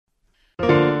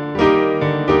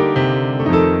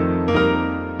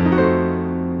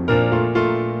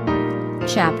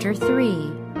Chapter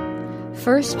 3.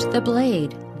 First the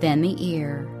blade, then the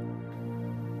ear.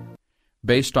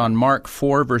 Based on Mark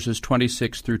 4, verses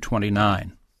 26 through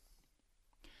 29.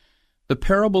 The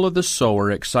parable of the sower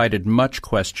excited much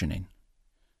questioning.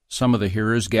 Some of the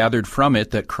hearers gathered from it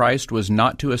that Christ was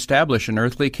not to establish an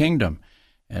earthly kingdom,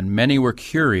 and many were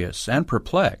curious and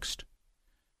perplexed.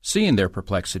 Seeing their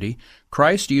perplexity,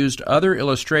 Christ used other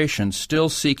illustrations, still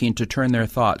seeking to turn their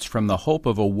thoughts from the hope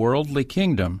of a worldly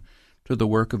kingdom to the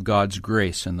work of God's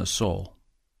grace in the soul.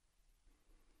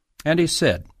 And he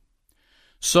said,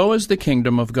 "So is the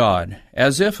kingdom of God,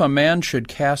 as if a man should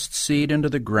cast seed into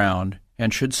the ground,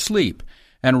 and should sleep,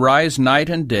 and rise night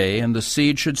and day, and the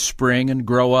seed should spring and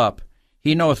grow up,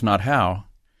 he knoweth not how.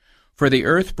 For the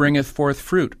earth bringeth forth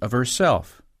fruit of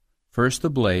herself, first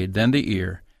the blade, then the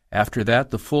ear, after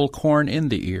that the full corn in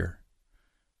the ear.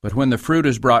 But when the fruit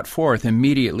is brought forth,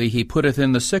 immediately he putteth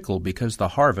in the sickle, because the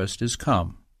harvest is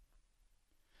come."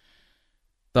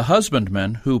 The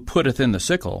husbandman who putteth in the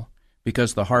sickle,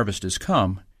 because the harvest is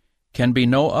come, can be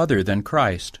no other than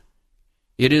Christ.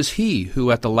 It is he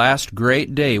who at the last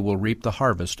great day will reap the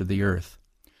harvest of the earth.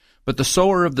 But the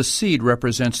sower of the seed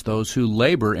represents those who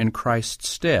labor in Christ's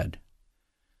stead.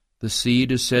 The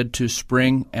seed is said to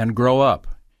spring and grow up,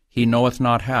 he knoweth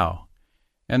not how.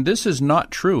 And this is not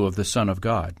true of the Son of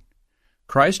God.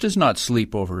 Christ does not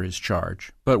sleep over his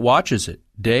charge, but watches it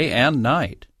day and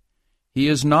night. He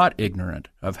is not ignorant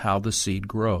of how the seed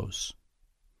grows.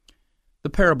 The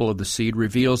parable of the seed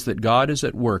reveals that God is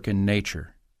at work in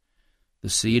nature. The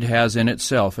seed has in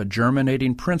itself a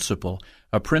germinating principle,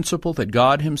 a principle that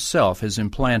God himself has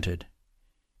implanted.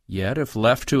 Yet, if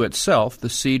left to itself, the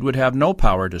seed would have no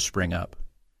power to spring up.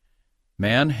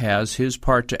 Man has his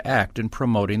part to act in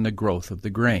promoting the growth of the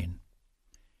grain.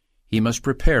 He must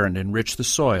prepare and enrich the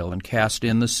soil and cast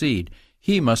in the seed.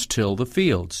 He must till the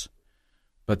fields.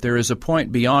 But there is a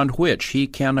point beyond which he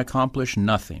can accomplish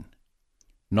nothing.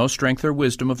 No strength or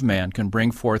wisdom of man can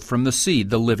bring forth from the seed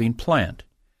the living plant.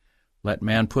 Let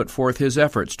man put forth his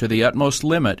efforts to the utmost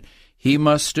limit, he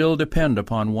must still depend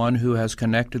upon one who has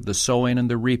connected the sowing and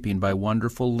the reaping by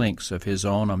wonderful links of his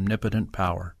own omnipotent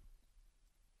power.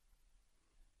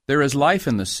 There is life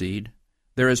in the seed,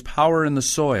 there is power in the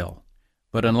soil,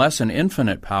 but unless an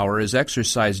infinite power is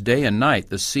exercised day and night,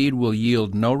 the seed will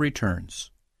yield no returns.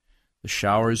 The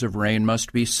showers of rain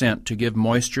must be sent to give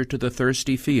moisture to the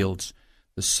thirsty fields,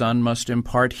 the sun must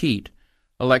impart heat,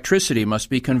 electricity must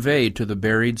be conveyed to the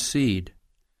buried seed.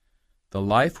 The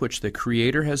life which the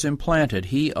Creator has implanted,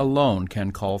 he alone can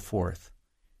call forth.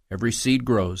 Every seed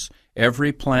grows,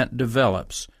 every plant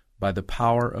develops by the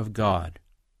power of God.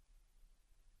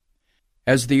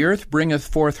 As the earth bringeth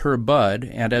forth her bud,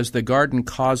 and as the garden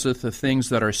causeth the things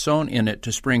that are sown in it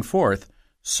to spring forth,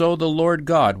 so the Lord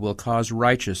God will cause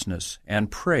righteousness and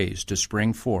praise to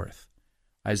spring forth.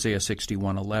 Isaiah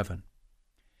 61:11.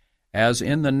 As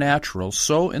in the natural,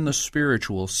 so in the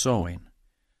spiritual sowing.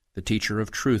 The teacher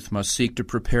of truth must seek to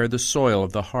prepare the soil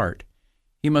of the heart.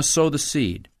 He must sow the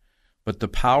seed, but the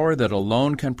power that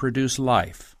alone can produce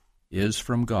life is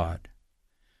from God.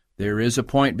 There is a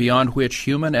point beyond which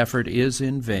human effort is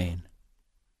in vain.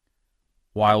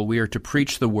 While we are to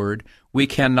preach the word, we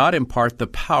cannot impart the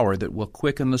power that will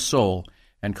quicken the soul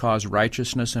and cause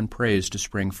righteousness and praise to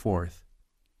spring forth.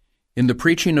 In the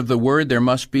preaching of the word, there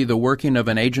must be the working of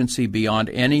an agency beyond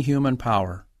any human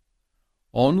power.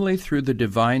 Only through the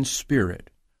divine Spirit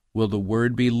will the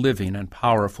word be living and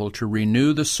powerful to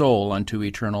renew the soul unto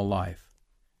eternal life.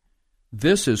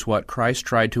 This is what Christ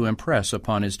tried to impress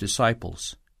upon his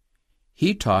disciples.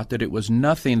 He taught that it was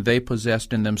nothing they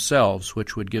possessed in themselves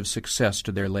which would give success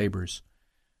to their labors,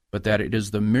 but that it is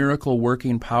the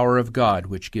miracle-working power of God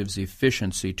which gives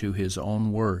efficiency to his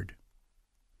own word.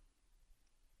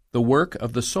 The work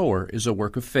of the sower is a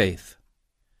work of faith.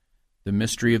 The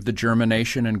mystery of the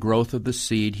germination and growth of the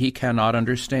seed he cannot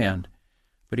understand,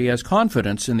 but he has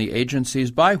confidence in the agencies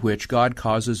by which God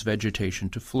causes vegetation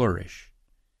to flourish.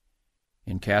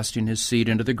 In casting his seed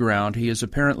into the ground, he is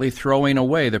apparently throwing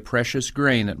away the precious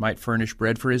grain that might furnish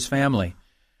bread for his family,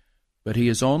 but he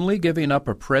is only giving up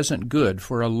a present good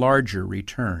for a larger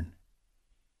return.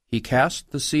 He casts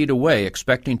the seed away,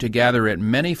 expecting to gather it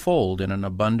many-fold in an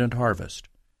abundant harvest.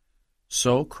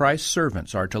 So Christ's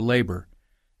servants are to labor,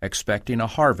 expecting a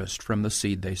harvest from the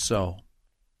seed they sow.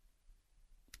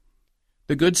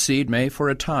 The good seed may for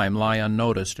a time lie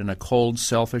unnoticed in a cold,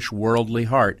 selfish, worldly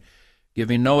heart,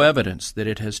 giving no evidence that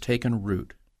it has taken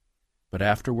root. But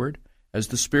afterward, as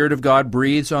the Spirit of God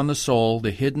breathes on the soul,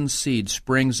 the hidden seed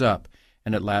springs up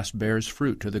and at last bears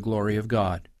fruit to the glory of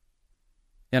God.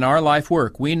 In our life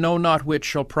work, we know not which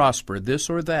shall prosper, this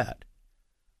or that.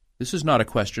 This is not a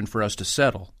question for us to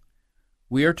settle.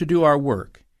 We are to do our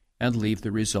work and leave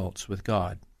the results with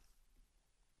God.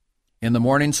 In the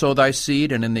morning sow thy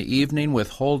seed, and in the evening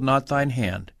withhold not thine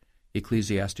hand.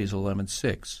 Ecclesiastes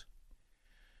 11:6.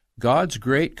 God's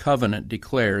great covenant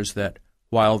declares that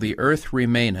while the earth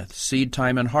remaineth, seed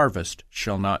time and harvest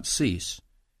shall not cease.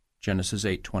 Genesis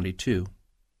 8:22.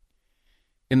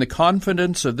 In the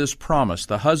confidence of this promise,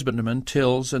 the husbandman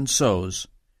tills and sows.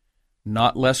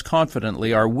 Not less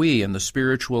confidently are we in the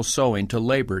spiritual sowing to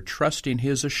labor, trusting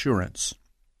his assurance.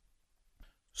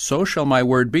 So shall my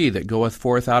word be that goeth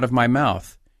forth out of my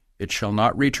mouth. It shall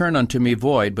not return unto me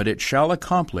void, but it shall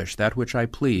accomplish that which I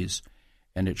please,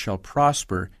 and it shall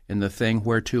prosper in the thing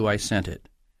whereto I sent it.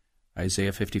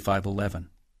 Isaiah 55:11.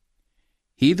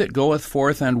 He that goeth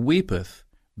forth and weepeth,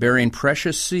 bearing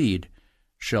precious seed,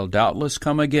 shall doubtless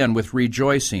come again with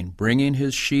rejoicing, bringing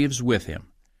his sheaves with him.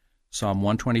 Psalm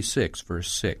 126, verse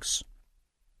 6.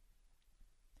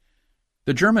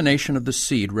 The germination of the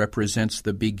seed represents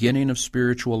the beginning of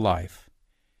spiritual life,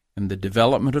 and the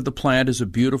development of the plant is a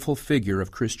beautiful figure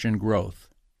of Christian growth.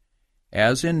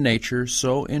 As in nature,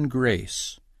 so in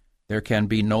grace, there can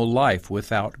be no life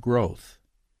without growth.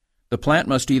 The plant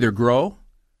must either grow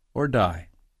or die.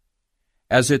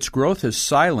 As its growth is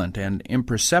silent and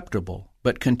imperceptible,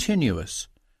 but continuous,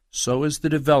 so is the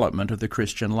development of the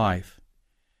Christian life.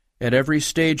 At every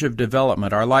stage of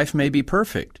development, our life may be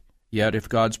perfect, yet if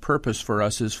God's purpose for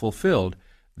us is fulfilled,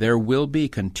 there will be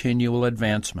continual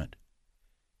advancement.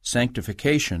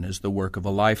 Sanctification is the work of a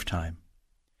lifetime.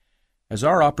 As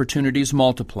our opportunities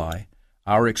multiply,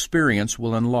 our experience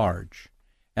will enlarge,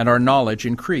 and our knowledge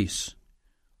increase.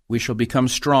 We shall become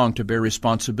strong to bear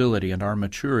responsibility, and our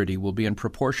maturity will be in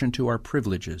proportion to our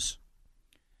privileges.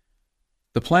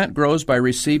 The plant grows by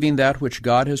receiving that which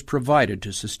God has provided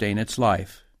to sustain its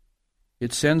life.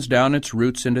 It sends down its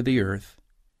roots into the earth.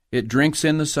 It drinks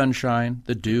in the sunshine,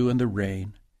 the dew, and the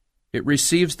rain. It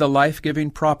receives the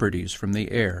life-giving properties from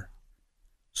the air.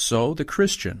 So the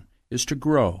Christian is to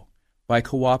grow by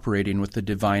cooperating with the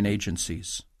divine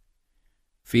agencies.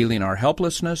 Feeling our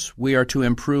helplessness, we are to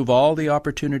improve all the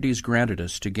opportunities granted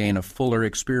us to gain a fuller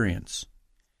experience.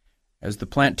 As the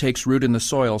plant takes root in the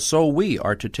soil, so we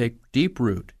are to take deep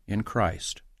root in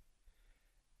Christ.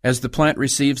 As the plant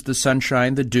receives the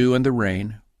sunshine, the dew, and the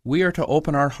rain, we are to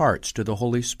open our hearts to the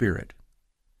Holy Spirit.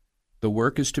 The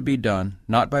work is to be done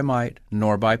not by might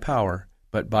nor by power,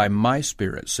 but by my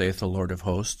Spirit, saith the Lord of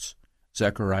hosts.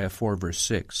 Zechariah 4, verse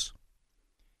 6.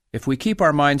 If we keep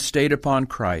our minds stayed upon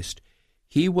Christ,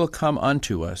 he will come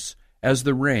unto us as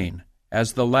the rain,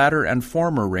 as the latter and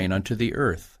former rain unto the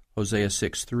earth. Hosea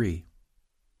 6:3.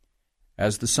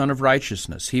 As the Son of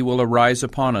Righteousness, he will arise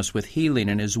upon us with healing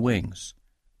in his wings.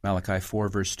 Malachi 4,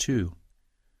 verse 2.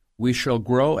 We shall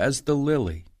grow as the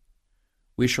lily.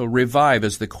 We shall revive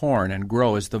as the corn and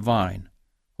grow as the vine.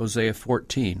 Hosea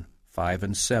 14, 5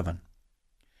 and 7.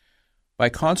 By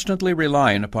constantly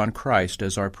relying upon Christ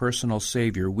as our personal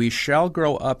Savior, we shall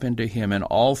grow up into him in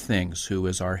all things, who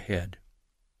is our head.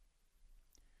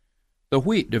 The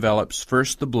wheat develops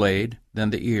first the blade,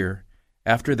 then the ear,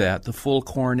 after that the full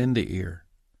corn in the ear.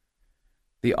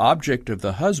 The object of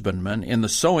the husbandman in the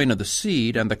sowing of the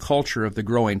seed and the culture of the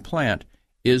growing plant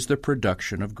is the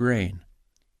production of grain.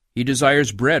 He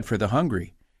desires bread for the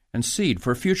hungry and seed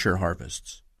for future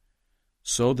harvests.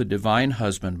 So the divine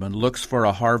husbandman looks for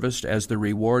a harvest as the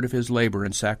reward of his labor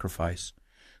and sacrifice.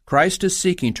 Christ is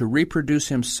seeking to reproduce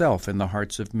himself in the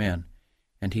hearts of men,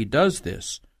 and he does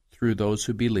this through those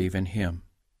who believe in him.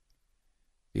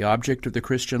 The object of the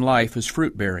Christian life is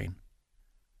fruit-bearing,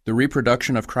 the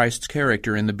reproduction of Christ's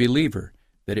character in the believer,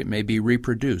 that it may be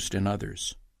reproduced in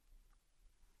others.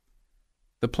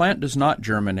 The plant does not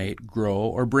germinate, grow,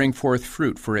 or bring forth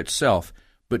fruit for itself,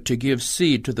 but to give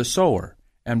seed to the sower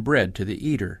and bread to the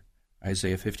eater.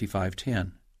 Isaiah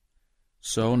 55:10.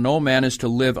 So no man is to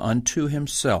live unto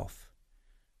himself.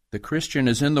 The Christian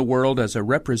is in the world as a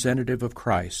representative of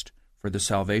Christ for the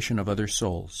salvation of other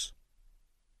souls.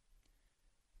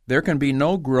 There can be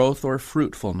no growth or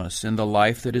fruitfulness in the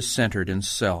life that is centered in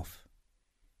self.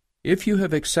 If you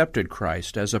have accepted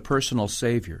Christ as a personal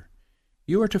Savior,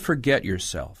 you are to forget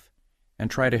yourself and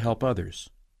try to help others.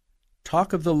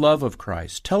 Talk of the love of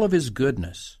Christ. Tell of his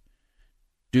goodness.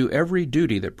 Do every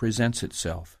duty that presents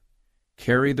itself.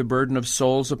 Carry the burden of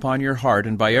souls upon your heart,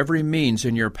 and by every means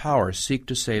in your power seek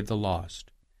to save the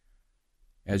lost.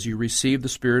 As you receive the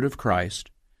Spirit of Christ,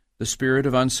 the spirit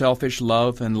of unselfish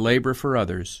love and labor for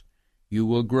others, you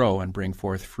will grow and bring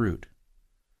forth fruit.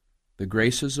 The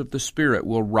graces of the Spirit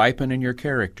will ripen in your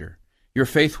character. Your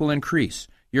faith will increase.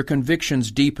 Your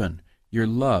convictions deepen. Your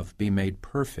love be made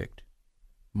perfect.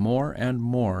 more and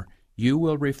more you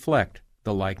will reflect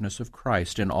the likeness of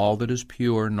Christ in all that is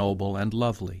pure, noble, and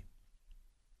lovely.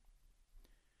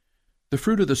 The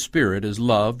fruit of the Spirit is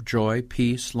love, joy,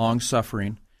 peace,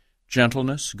 long-suffering,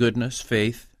 gentleness, goodness,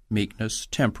 faith, meekness,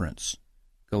 temperance.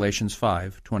 Galatians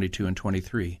 5:22 and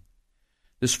 23.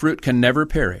 This fruit can never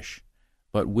perish,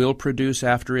 but will produce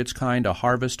after its kind a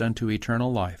harvest unto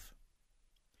eternal life.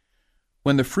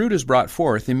 When the fruit is brought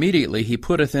forth, immediately he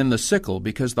putteth in the sickle,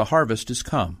 because the harvest is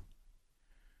come.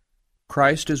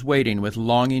 Christ is waiting with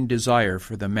longing desire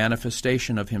for the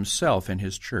manifestation of himself in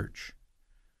his church.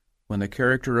 When the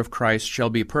character of Christ shall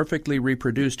be perfectly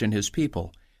reproduced in his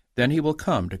people, then he will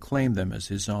come to claim them as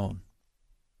his own.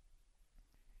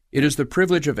 It is the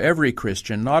privilege of every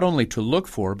Christian not only to look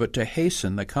for, but to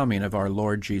hasten the coming of our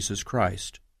Lord Jesus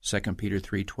Christ. 2 Peter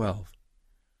 3:12.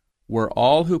 Were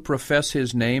all who profess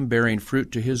his name bearing fruit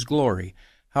to his glory,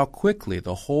 how quickly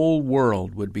the whole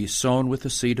world would be sown with the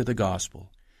seed of the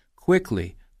gospel.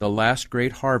 Quickly the last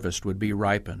great harvest would be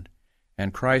ripened,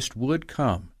 and Christ would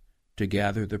come to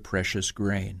gather the precious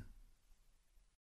grain.